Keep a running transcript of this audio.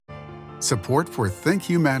Support for Think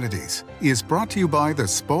Humanities is brought to you by the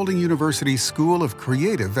Spalding University School of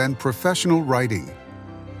Creative and Professional Writing.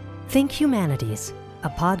 Think Humanities,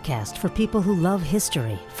 a podcast for people who love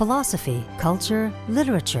history, philosophy, culture,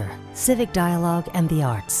 literature, civic dialogue, and the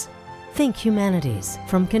arts. Think Humanities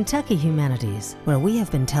from Kentucky Humanities, where we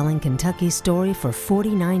have been telling Kentucky's story for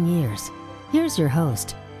 49 years. Here's your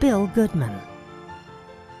host, Bill Goodman.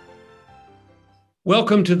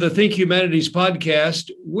 Welcome to the Think Humanities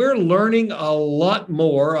podcast. We're learning a lot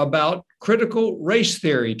more about critical race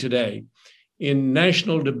theory today. In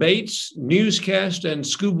national debates, newscasts, and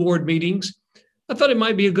school board meetings, I thought it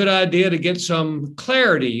might be a good idea to get some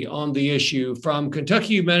clarity on the issue from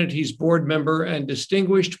Kentucky Humanities board member and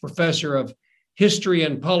distinguished professor of history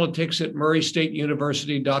and politics at Murray State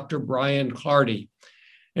University, Dr. Brian Clardy.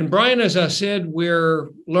 And Brian, as I said, we're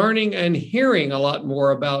learning and hearing a lot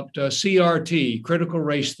more about CRT, critical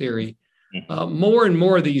race theory, more and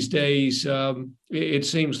more these days, it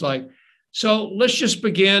seems like. So let's just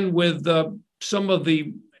begin with some of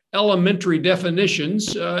the elementary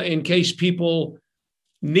definitions in case people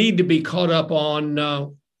need to be caught up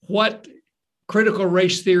on what critical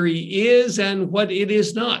race theory is and what it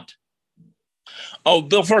is not. Oh,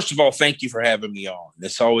 Bill, first of all, thank you for having me on.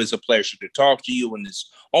 It's always a pleasure to talk to you, and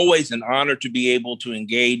it's always an honor to be able to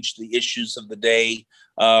engage the issues of the day,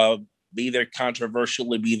 be they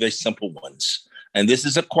controversial or be they simple ones. And this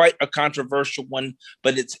is quite a controversial one,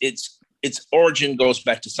 but its origin goes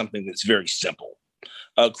back to something that's very simple.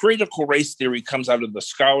 Critical race theory comes out of the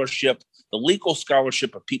scholarship, the legal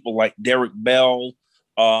scholarship of people like Derek Bell,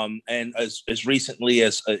 and as recently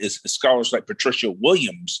as scholars like Patricia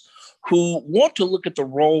Williams, who want to look at the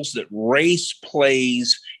roles that race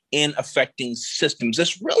plays in affecting systems.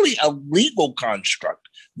 It's really a legal construct.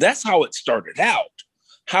 That's how it started out.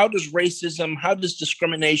 How does racism, how does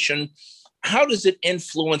discrimination, how does it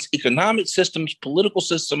influence economic systems, political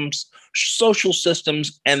systems, social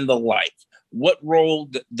systems, and the like? What role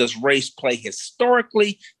does race play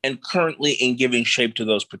historically and currently in giving shape to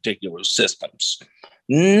those particular systems?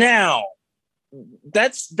 Now,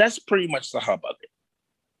 that's pretty much the hub of it.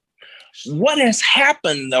 What has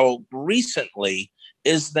happened, though, recently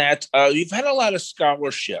is that you've had a lot of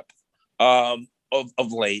scholarship of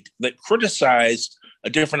late that criticized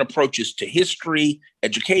different approaches to history,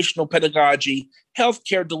 educational pedagogy,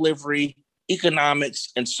 healthcare delivery,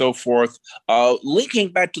 economics, and so forth,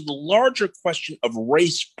 linking back to the larger question of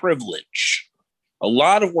race privilege. A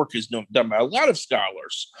lot of work is done by a lot of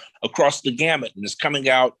scholars across the gamut and is coming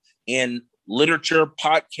out in literature,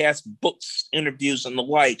 podcasts, books, interviews, and the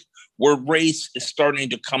like, where race is starting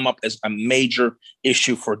to come up as a major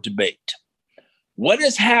issue for debate. What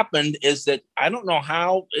has happened is that I don't know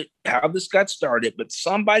how this got started, but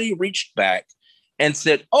somebody reached back and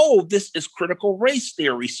said, oh, this is critical race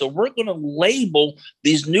theory. So we're going to label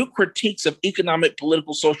these new critiques of economic,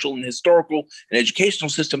 political, social, and historical and educational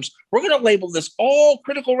systems. We're going to label this all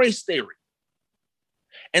critical race theory.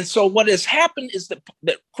 And so what has happened is that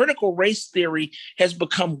critical race theory has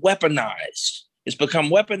become weaponized. It's become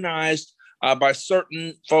weaponized by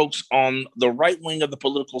certain folks on the right wing of the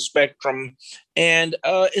political spectrum. And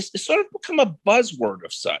it's sort of become a buzzword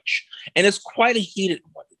of such. And it's quite a heated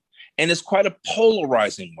one. And it's quite a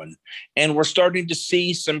polarizing one. And we're starting to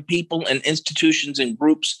see some people and institutions and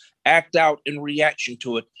groups act out in reaction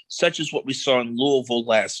to it, such as what we saw in Louisville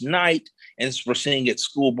last night. And we're seeing at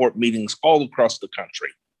school board meetings all across the country.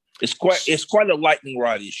 It's quite a lightning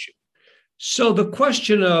rod issue. So the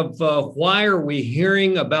question of why are we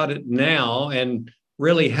hearing about it now and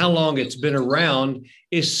really how long it's been around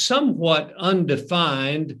is somewhat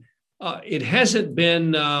undefined. It hasn't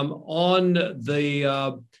been on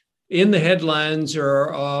the in the headlines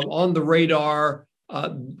or on the radar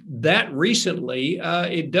that recently.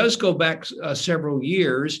 It does go back several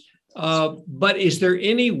years. But is there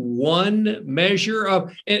any one measure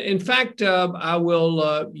of, in fact, I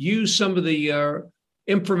will use some of the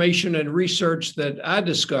information and research that I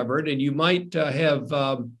discovered, and you might have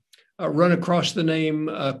run across the name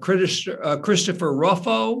Christopher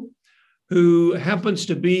Ruffo, who happens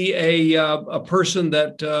to be a person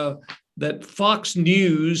that Fox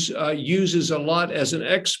News uses a lot as an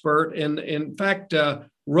expert. And in fact,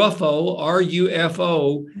 Ruffo,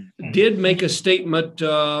 R-U-F-O, did make a statement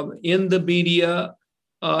in the media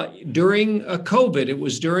during COVID. It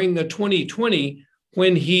was during 2020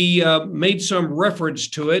 when he made some reference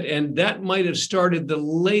to it, and that might have started the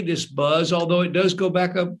latest buzz, although it does go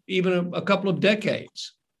back even a couple of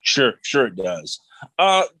decades. Sure it does.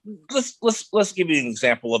 Let's give you an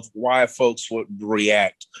example of why folks would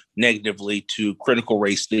react negatively to critical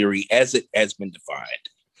race theory as it has been defined.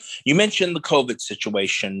 You mentioned the COVID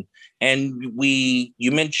situation, and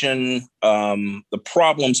you mentioned the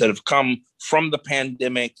problems that have come from the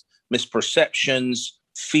pandemic, misperceptions,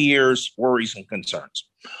 fears, worries, and concerns.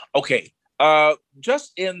 Okay,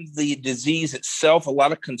 just in the disease itself, a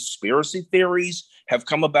lot of conspiracy theories have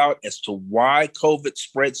come about as to why COVID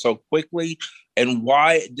spread so quickly and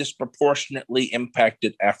why it disproportionately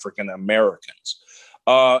impacted African Americans,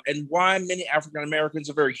 and why many African Americans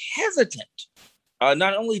are very hesitant,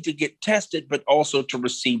 not only to get tested, but also to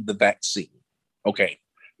receive the vaccine. Okay,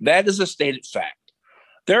 that is a stated fact.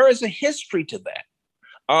 There is a history to that.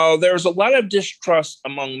 There's a lot of distrust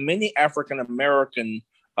among many African American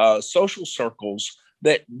social circles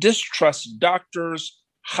that distrust doctors,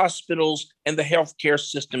 hospitals, and the healthcare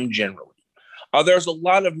system generally. There's a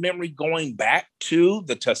lot of memory going back to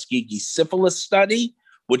the Tuskegee syphilis study,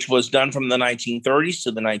 which was done from the 1930s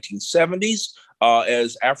to the 1970s,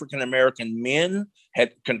 as African American men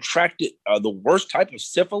had contracted the worst type of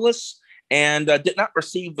syphilis and did not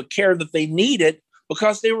receive the care that they needed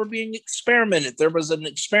because they were being experimented. There was an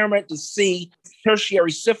experiment to see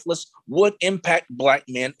tertiary syphilis would impact Black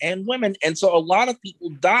men and women. And so a lot of people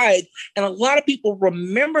died, and a lot of people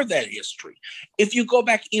remember that history. If you go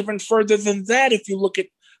back even further than that, if you look at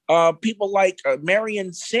people like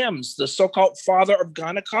Marion Sims, the so-called father of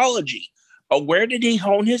gynecology, where did he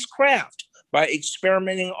hone his craft? By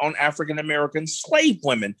experimenting on African-American slave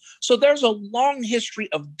women. So there's a long history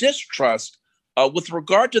of distrust with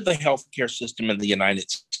regard to the healthcare system in the United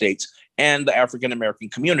States and the African-American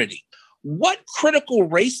community. What critical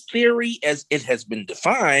race theory, as it has been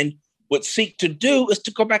defined, would seek to do is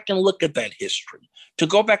to go back and look at that history, to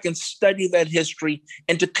go back and study that history,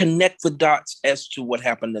 and to connect the dots as to what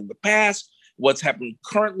happened in the past, what's happening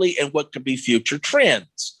currently, and what could be future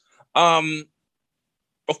trends.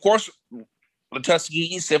 Of course, the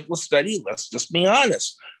Tuskegee syphilis study, let's just be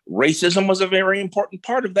honest, racism was a very important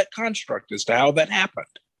part of that construct as to how that happened.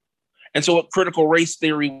 And so what critical race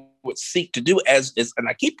theory would seek to do and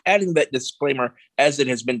I keep adding that disclaimer, as it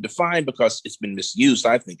has been defined because it's been misused,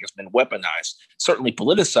 I think it's been weaponized, certainly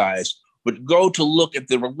politicized, would go to look at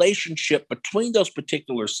the relationship between those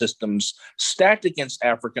particular systems stacked against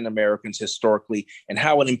African Americans historically and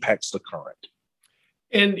how it impacts the current.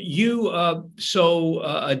 And you so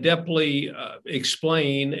adeptly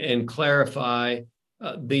explain and clarify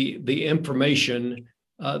the information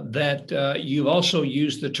that you've also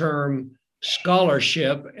used the term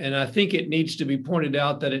scholarship. And I think it needs to be pointed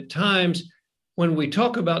out that at times when we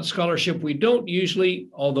talk about scholarship, we don't usually,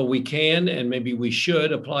 although we can and maybe we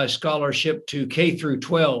should, apply scholarship to K through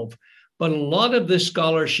 12. But a lot of this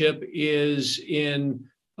scholarship is in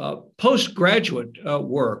postgraduate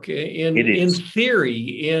work, in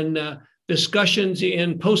theory, in discussions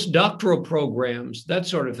in postdoctoral programs, that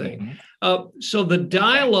sort of thing. So the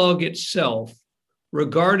dialogue itself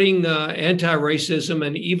regarding anti-racism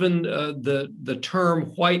and even the term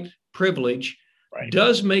white privilege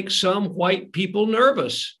does make some white people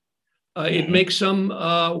nervous. It makes some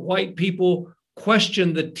white people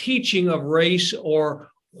question the teaching of race or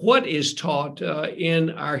what is taught in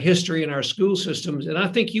our history and our school systems. And I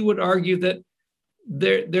think you would argue that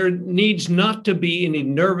there needs not to be any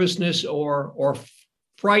nervousness or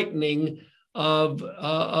frightening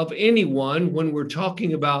of anyone when we're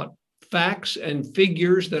talking about facts and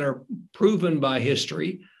figures that are proven by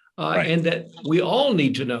history, and that we all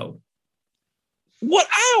need to know. What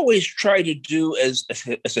I always try to do as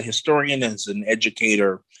a historian, as an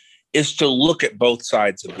educator, is to look at both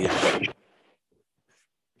sides of the equation.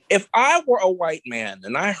 If I were a white man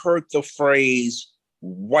and I heard the phrase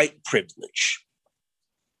white privilege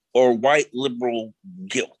or white liberal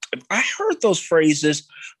guilt, if I heard those phrases,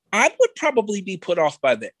 I would probably be put off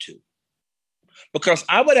by that too. Because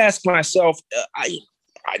I would ask myself, I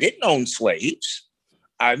didn't own slaves.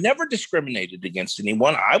 I never discriminated against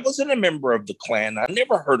anyone. I wasn't a member of the Klan. I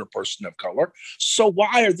never hurt a person of color. So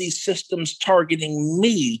why are these systems targeting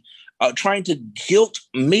me, trying to guilt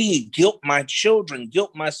me, guilt my children,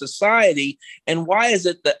 guilt my society? And why is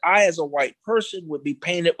it that I, as a white person, would be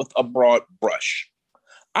painted with a broad brush?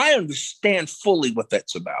 I understand fully what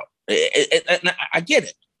that's about. And I get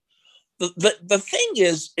it. The thing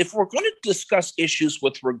is, if we're going to discuss issues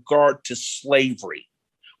with regard to slavery,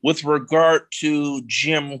 with regard to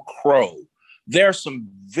Jim Crow, there are some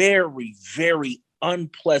very, very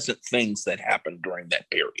unpleasant things that happened during that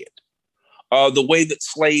period. The way that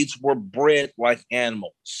slaves were bred like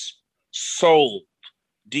animals, sold,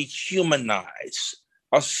 dehumanized,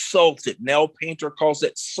 assaulted. Nell Painter calls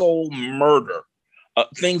it soul murder,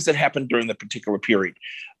 things that happened during that particular period.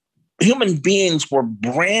 Human beings were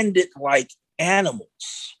branded like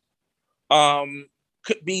animals.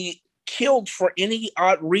 could be killed for any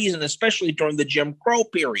odd reason, especially during the Jim Crow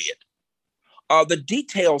period. The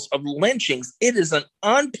details of lynchings, it is an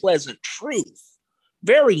unpleasant truth,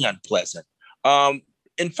 very unpleasant.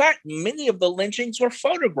 In fact, many of the lynchings were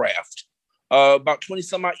photographed. About 20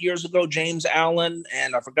 some odd years ago, James Allen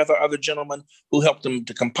and I forgot the other gentleman who helped him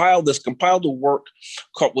to compiled a work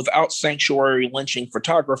called Without Sanctuary Lynching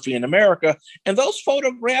Photography in America. And those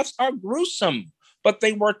photographs are gruesome, but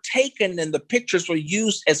they were taken and the pictures were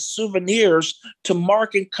used as souvenirs to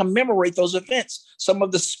mark and commemorate those events. Some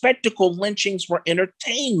of the spectacle lynchings were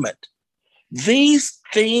entertainment. These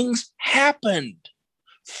things happened.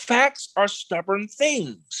 Facts are stubborn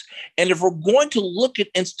things. And if we're going to look at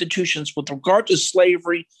institutions with regard to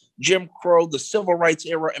slavery, Jim Crow, the civil rights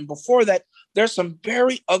era, and before that, there's some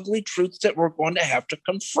very ugly truths that we're going to have to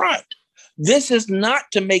confront. This is not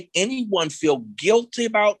to make anyone feel guilty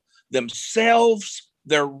about themselves,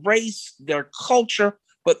 their race, their culture,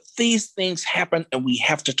 but these things happen and we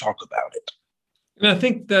have to talk about it. And I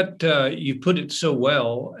think that you put it so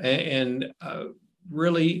well, and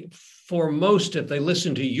really for most, if they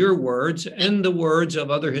listen to your words and the words of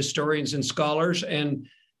other historians and scholars and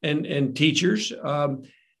teachers,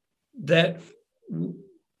 that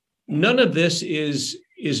none of this is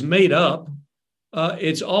made up.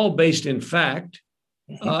 It's all based in fact.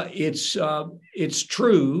 It's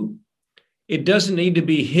true. It doesn't need to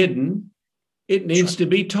be hidden. It needs to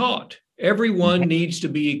be taught. Everyone needs to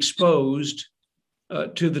be exposed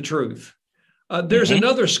to the truth. There's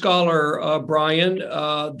another scholar, Brian,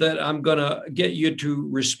 that I'm going to get you to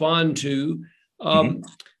respond to.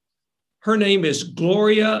 Her name is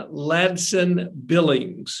Gloria Ladson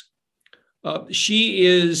Billings. She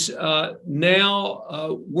is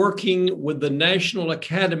now working with the National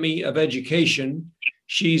Academy of Education.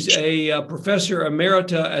 She's a professor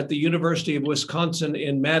emerita at the University of Wisconsin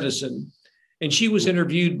in Madison, and she was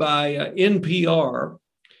interviewed by NPR.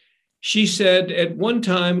 She said at one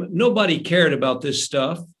time, nobody cared about this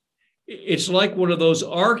stuff. It's like one of those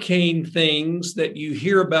arcane things that you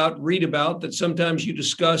hear about, read about, that sometimes you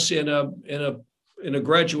discuss in a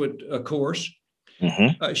graduate course.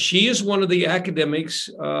 She is one of the academics,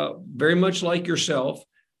 very much like yourself,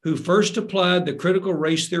 who first applied the critical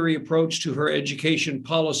race theory approach to her education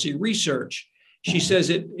policy research. She says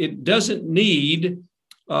it doesn't need,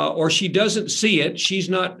 or she doesn't see it. She's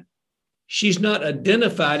not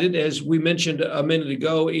identified it, as we mentioned a minute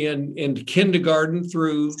ago, in kindergarten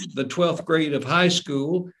through the 12th grade of high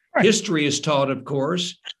school. Right. History is taught, of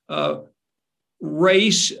course,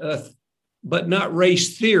 race, but not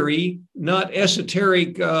race theory, not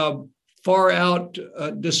esoteric, far out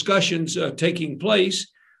discussions taking place.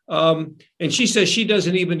 And she says she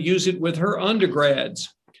doesn't even use it with her undergrads.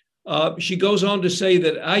 She goes on to say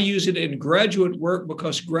that I use it in graduate work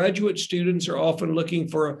because graduate students are often looking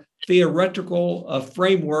for theoretical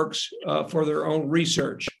frameworks for their own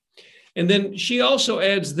research. And then she also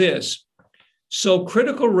adds this. So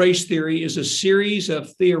critical race theory is a series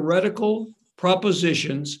of theoretical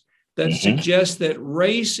propositions that suggest that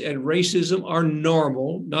race and racism are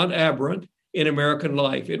normal, not aberrant, in American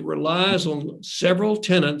life. It relies on several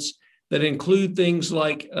tenets that include things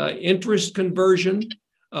like interest conversion,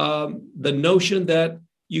 the notion that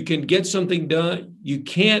you can get something done. You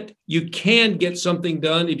can get something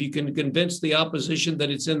done if you can convince the opposition that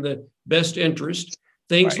it's in the best interest.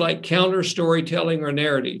 Things like counter storytelling or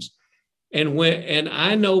narratives. And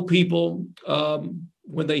I know people,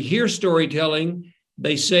 when they hear storytelling,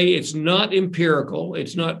 they say it's not empirical,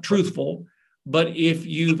 it's not truthful. But if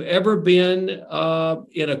you've ever been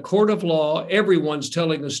in a court of law, everyone's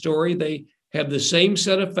telling a story. They have the same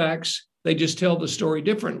set of facts. They just tell the story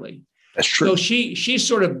differently. That's true. So she's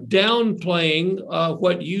sort of downplaying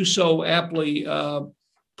what you so aptly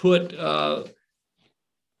put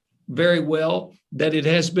very well, that it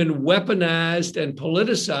has been weaponized and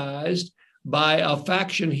politicized by a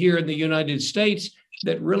faction here in the United States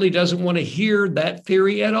that really doesn't want to hear that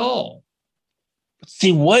theory at all.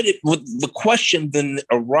 See, the question then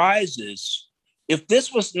arises, if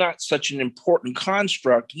this was not such an important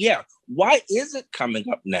construct, why is it coming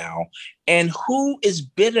up now? And who is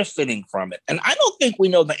benefiting from it? And I don't think we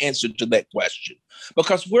know the answer to that question,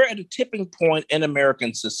 because we're at a tipping point in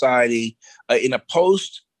American society in a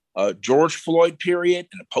post George Floyd period,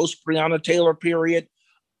 in a post Breonna Taylor period,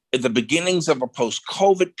 at the beginnings of a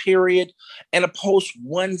post-COVID period, and a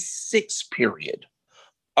post-1/6 period,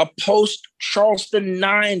 a post-Charleston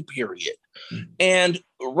 9 period. And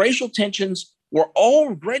racial tensions were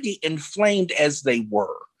already inflamed as they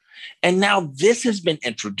were. And now this has been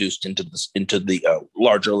introduced into the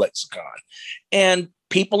larger lexicon. And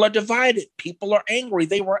People are divided. People are angry.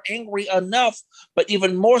 They were angry enough, but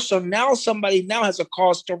even more so now, somebody now has a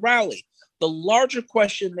cause to rally. The larger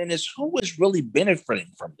question then is, who is really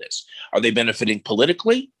benefiting from this? Are they benefiting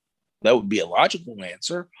politically? That would be a logical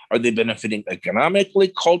answer. Are they benefiting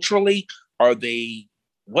economically, culturally?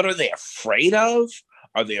 What are they afraid of?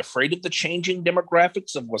 Are they afraid of the changing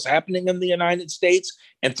demographics of what's happening in the United States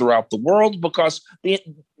and throughout the world? Because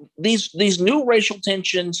these new racial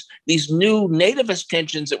tensions, these new nativist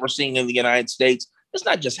tensions that we're seeing in the United States, it's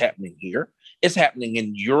not just happening here. It's happening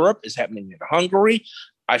in Europe. It's happening in Hungary.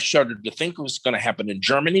 I shuddered to think it was going to happen in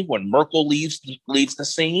Germany when Merkel leaves the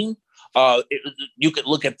scene. You could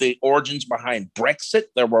look at the origins behind Brexit.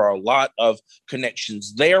 There were a lot of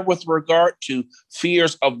connections there with regard to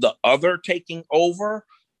fears of the other taking over,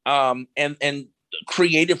 and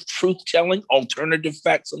creative truth-telling, alternative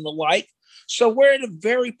facts, and the like. So we're at a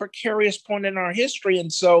very precarious point in our history.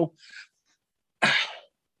 And so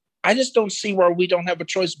I just don't see where we don't have a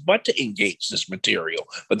choice but to engage this material.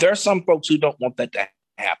 But there are some folks who don't want that to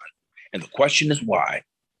happen. And the question is why.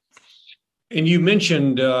 And you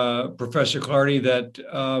mentioned, Professor Clardy, that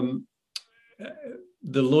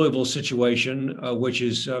the Louisville situation, which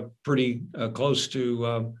is pretty close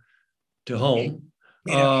to home,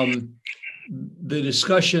 the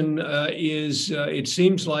discussion is, it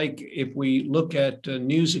seems like if we look at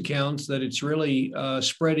news accounts, that it's really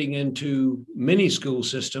spreading into many school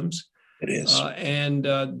systems. It is. And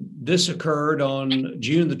this occurred on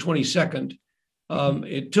June the 22nd.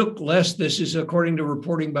 It took this is according to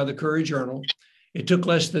reporting by the Courier-Journal, it took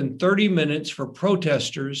less than 30 minutes for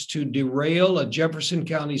protesters to derail a Jefferson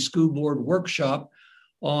County School Board workshop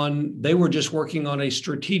they were just working on a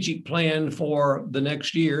strategic plan for the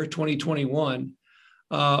next year, 2021,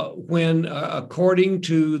 when, according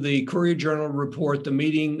to the Courier-Journal report, the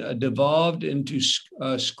meeting devolved into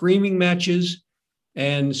screaming matches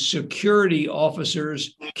and security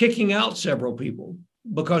officers kicking out several people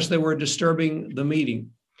because they were disturbing the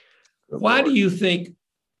meeting. Why do you think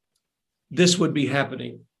this would be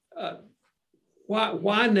happening?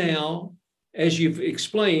 Why now, as you've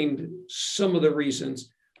explained some of the reasons,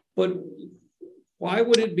 but why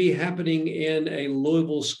would it be happening in a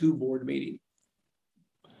Louisville school board meeting?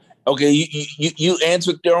 Okay, you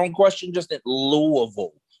answered their own question just at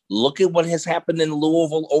Louisville. Look at what has happened in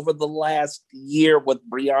Louisville over the last year with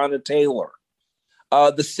Breonna Taylor.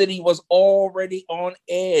 The city was already on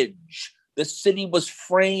edge. The city was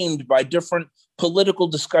framed by different political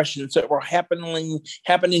discussions that were happening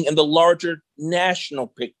in the larger national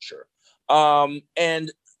picture.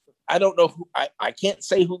 And I don't know I can't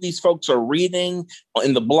say who these folks are reading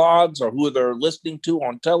in the blogs or who they're listening to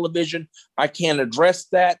on television. I can't address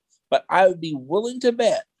that, but I would be willing to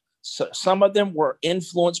bet some of them were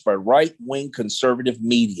influenced by right-wing conservative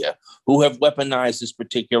media who have weaponized this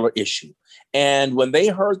particular issue. And when they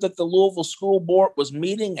heard that the Louisville School Board was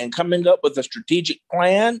meeting and coming up with a strategic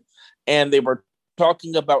plan, and they were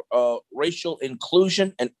talking about racial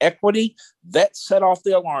inclusion and equity, that set off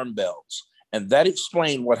the alarm bells. And that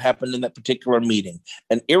explained what happened in that particular meeting.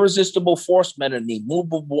 An irresistible force met an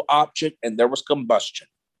immovable object, and there was combustion.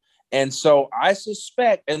 And so I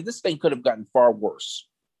suspect, and this thing could have gotten far worse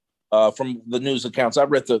from the news accounts. I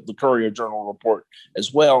read the Courier-Journal report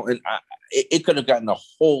as well, and it could have gotten a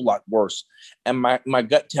whole lot worse. And my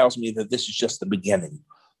gut tells me that this is just the beginning.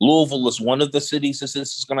 Louisville is one of the cities that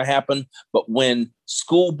this is going to happen, but when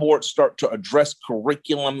school boards start to address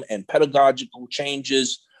curriculum and pedagogical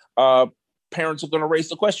changes, parents are going to raise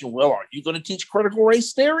the question, well, are you going to teach critical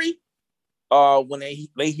race theory? When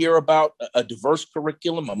they hear about a diverse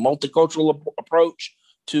curriculum, a multicultural approach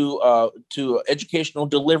to educational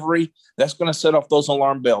delivery, that's going to set off those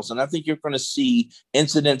alarm bells. And I think you're going to see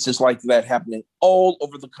incidences like that happening all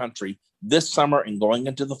over the country this summer and going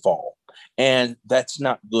into the fall. And that's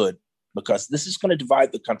not good, because this is going to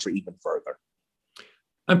divide the country even further.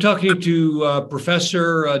 I'm talking to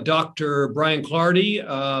Professor Dr. Brian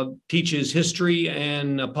Clardy, teaches history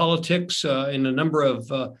and politics in a number of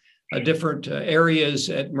different areas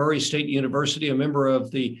at Murray State University, a member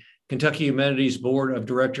of the Kentucky Humanities Board of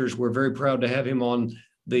Directors. We're very proud to have him on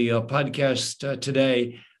the podcast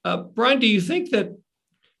today. Brian, do you think that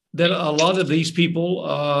a lot of these people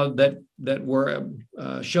that were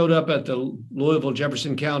showed up at the Louisville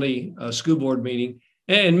Jefferson County School Board meeting,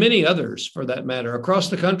 and many others for that matter, across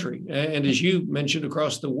the country, and as you mentioned,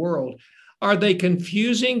 across the world, are they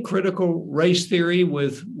confusing critical race theory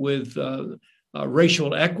with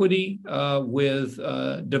racial equity, with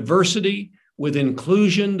diversity, with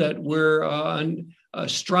inclusion, that we're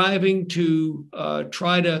striving to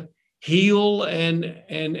try to heal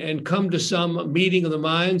and come to some meeting of the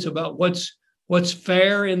minds about what's what's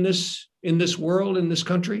fair in this world, in this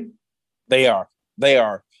country? They are. They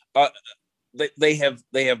are. They have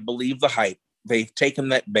believed the hype. They've taken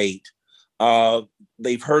that bait.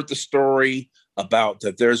 They've heard the story about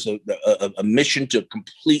that there's a mission to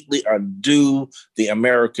completely undo the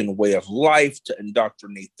American way of life, to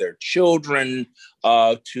indoctrinate their children,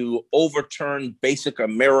 to overturn basic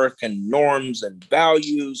American norms and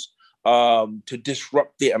values, to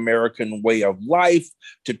disrupt the American way of life,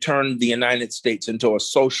 to turn the United States into a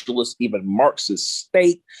socialist, even Marxist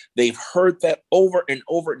state. They've heard that over and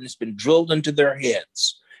over, and it's been drilled into their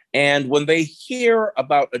heads. And when they hear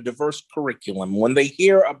about a diverse curriculum, when they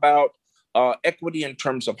hear about equity in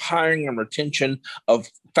terms of hiring and retention of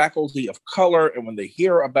faculty of color, and when they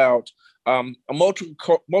hear about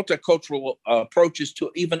multicultural approaches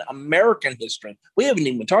to even American history, we haven't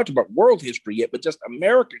even talked about world history yet, but just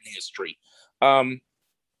American history.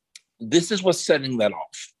 This is what's setting that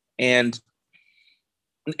off. And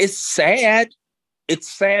it's sad. It's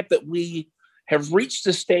sad that we have reached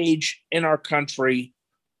a stage in our country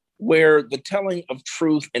where the telling of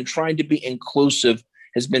truth and trying to be inclusive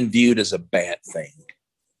has been viewed as a bad thing.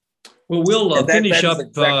 Well, we'll finish up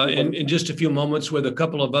exactly in just a few moments with a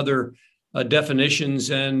couple of other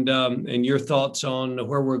definitions and your thoughts on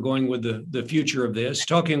where we're going with the future of this.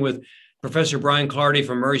 Talking with Professor Brian Clardy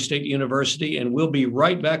from Murray State University, and we'll be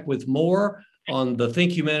right back with more on the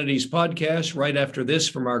Think Humanities podcast right after this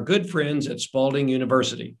from our good friends at Spalding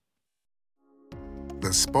University.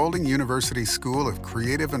 The Spalding University School of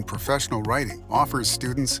Creative and Professional Writing offers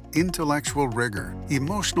students intellectual rigor,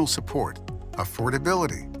 emotional support,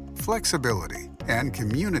 affordability, flexibility, and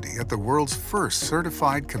community at the world's first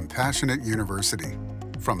certified compassionate university.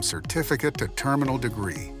 From certificate to terminal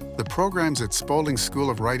degree, the programs at Spalding School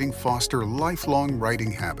of Writing foster lifelong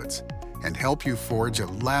writing habits and help you forge a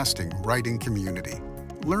lasting writing community.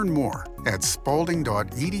 Learn more at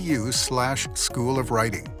spalding.edu/School of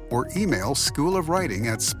Writing or email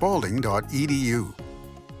schoolofwriting@spalding.edu.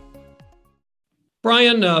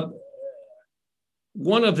 Brian,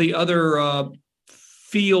 one of the other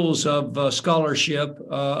fields of scholarship,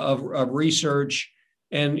 of research,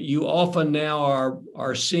 and you often now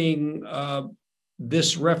are seeing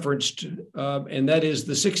this referenced, and that is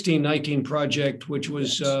the 1619 Project, which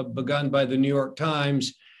was begun by the New York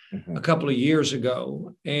Times a couple of years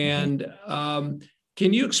ago. And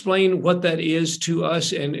can you explain what that is to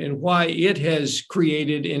us and why it has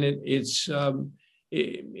created in its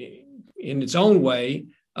own way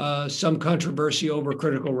some controversy over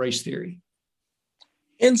critical race theory?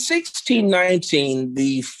 In 1619,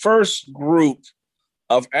 the first group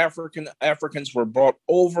of Africans were brought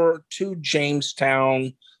over to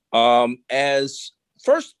Jamestown as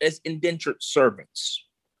indentured servants.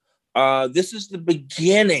 This is the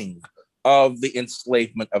beginning of the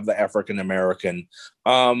enslavement of the African American.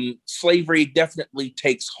 Slavery definitely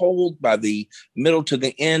takes hold by the middle to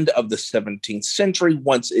the end of the 17th century,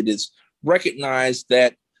 once it is recognized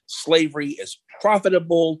that slavery is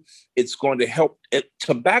profitable. It's going to help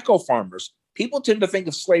tobacco farmers. People tend to think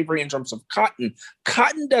of slavery in terms of cotton.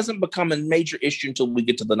 Cotton doesn't become a major issue until we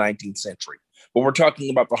get to the 19th century, but we're talking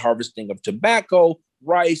about the harvesting of tobacco,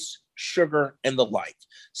 rice, sugar, and the like.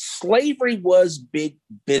 Slavery was big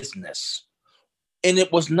business, and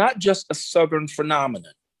it was not just a Southern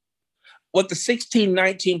phenomenon. What the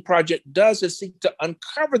 1619 Project does is seek to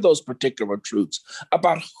uncover those particular truths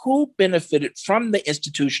about who benefited from the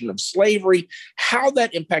institution of slavery, how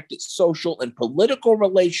that impacted social and political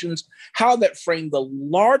relations, how that framed the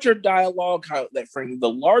larger dialogue, how that framed the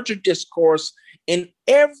larger discourse in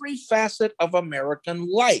every facet of American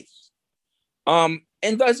life. And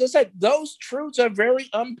as I said, those truths are very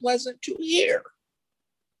unpleasant to hear.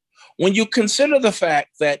 When you consider the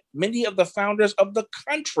fact that many of the founders of the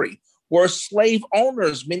country were slave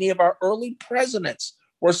owners, many of our early presidents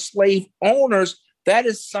were slave owners, that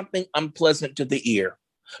is something unpleasant to the ear.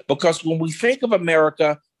 Because when we think of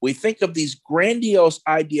America, we think of these grandiose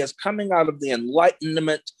ideas coming out of the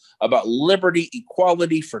Enlightenment about liberty,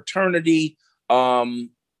 equality, fraternity,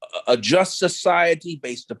 a just society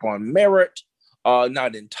based upon merit,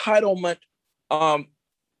 not entitlement.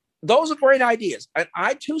 Those are great ideas. And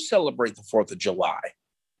I too celebrate the 4th of July.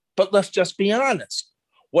 But let's just be honest.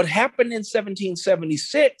 What happened in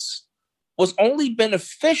 1776 was only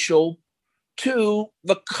beneficial to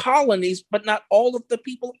the colonies, but not all of the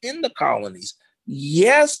people in the colonies.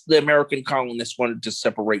 Yes, the American colonists wanted to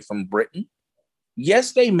separate from Britain.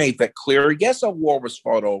 Yes, they made that clear. Yes, a war was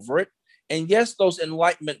fought over it. And yes, those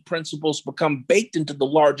Enlightenment principles become baked into the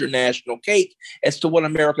larger national cake as to what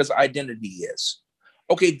America's identity is.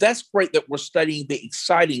 Okay, that's great that we're studying the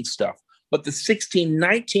exciting stuff. But the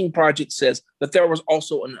 1619 Project says that there was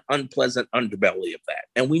also an unpleasant underbelly of that,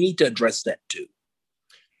 and we need to address that too.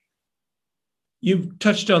 You've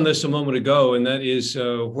touched on this a moment ago, and that is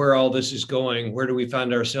where all this is going. Where do we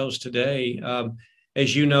find ourselves today?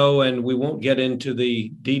 As you know, and we won't get into the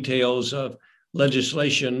details of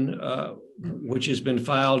legislation, which has been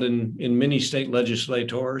filed in many state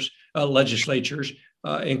legislatures,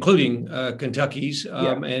 including Kentucky's,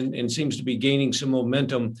 and seems to be gaining some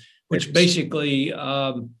momentum, which basically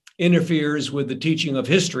interferes with the teaching of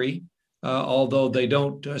history, although they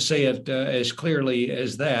don't say it as clearly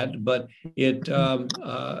as that, but it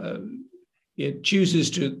chooses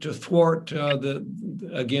to thwart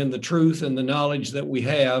the truth and the knowledge that we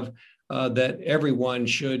have that everyone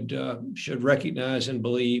should recognize and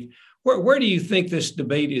believe. Where do you think this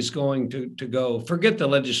debate is going to go? Forget the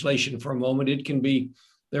legislation for a moment. It can be,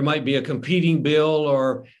 there might be a competing bill,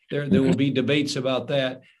 or there will be debates about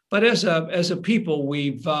that. But as a people,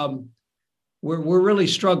 we're really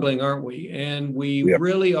struggling, aren't we? And we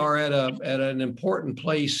really are at an important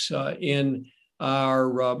place in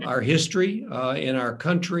our history, in our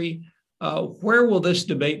country. Where will this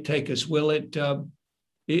debate take us? Will it?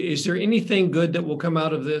 Is there anything good that will come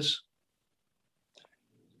out of this?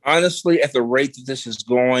 Honestly, at the rate that this is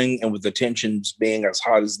going, and with the tensions being as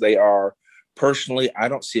hot as they are, personally, I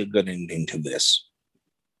don't see a good ending to this.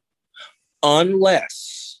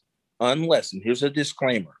 Unless, and here's a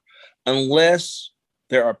disclaimer, unless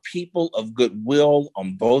there are people of goodwill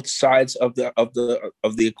on both sides of the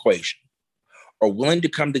equation, are willing to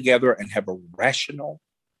come together and have a rational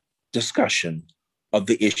discussion of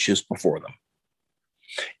the issues before them.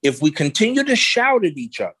 If we continue to shout at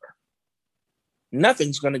each other,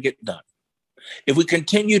 nothing's going to get done. If we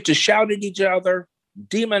continue to shout at each other,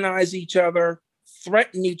 demonize each other,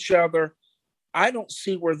 threaten each other, I don't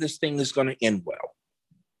see where this thing is going to end well.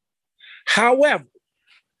 However,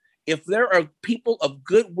 if there are people of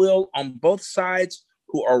goodwill on both sides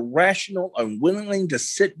who are rational and willing to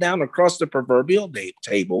sit down across the proverbial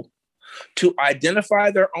table to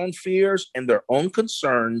identify their own fears and their own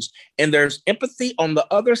concerns, and there's empathy on the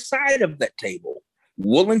other side of that table,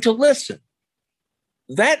 willing to listen,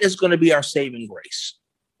 that is going to be our saving grace.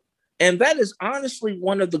 And that is honestly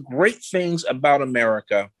one of the great things about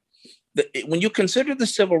America. When you consider the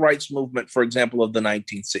civil rights movement, for example, of the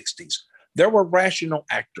 1960s, there were rational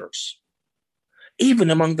actors, even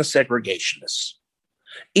among the segregationists,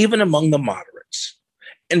 even among the moderates.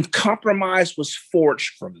 And compromise was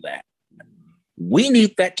forged from that. We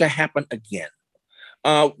need that to happen again.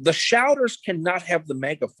 The shouters cannot have the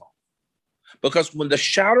megaphone, because when the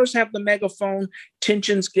shouters have the megaphone,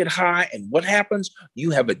 tensions get high. And what happens?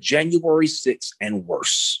 You have a January 6th and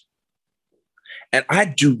worse. And I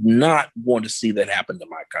do not want to see that happen to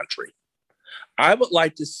my country. I would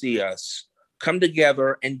like to see us come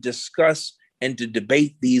together and discuss and to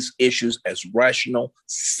debate these issues as rational,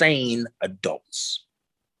 sane adults.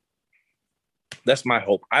 That's my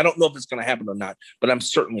hope. I don't know if it's going to happen or not, but I'm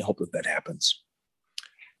certainly hoping that happens.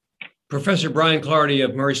 Professor Brian Clardy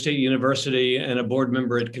of Murray State University and a board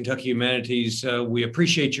member at Kentucky Humanities, we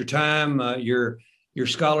appreciate your time, your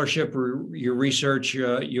scholarship, your research,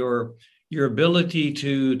 your ability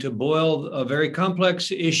to boil a very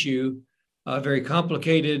complex issue, a very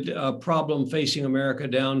complicated problem facing America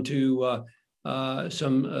down to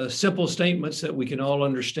some simple statements that we can all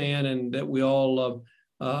understand, and that we all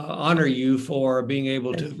honor you for being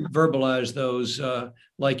able to verbalize those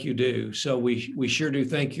like you do. So we sure do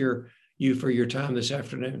thank you for your time this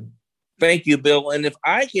afternoon. Thank you, Bill. And if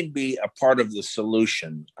I can be a part of the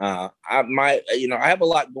solution, I have a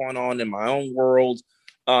lot going on in my own world,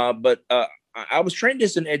 but I was trained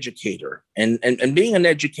as an educator, and being an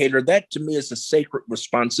educator, that to me is a sacred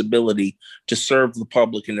responsibility to serve the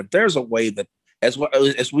public. And if there's a way that,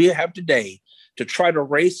 as we have today, to try to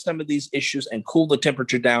raise some of these issues and cool the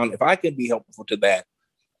temperature down, if I can be helpful to that,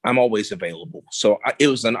 I'm always available. So it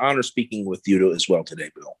was an honor speaking with you as well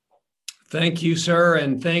today, Bill. Thank you, sir.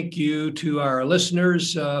 And thank you to our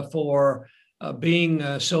listeners for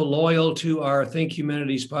being so loyal to our Think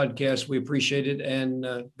Humanities podcast. We appreciate it. And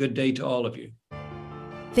good day to all of you.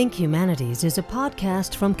 Think Humanities is a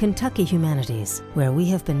podcast from Kentucky Humanities, where we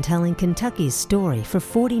have been telling Kentucky's story for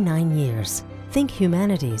 49 years. Think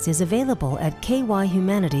Humanities is available at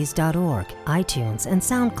kyhumanities.org, iTunes, and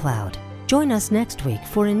SoundCloud. Join us next week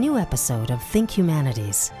for a new episode of Think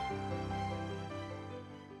Humanities.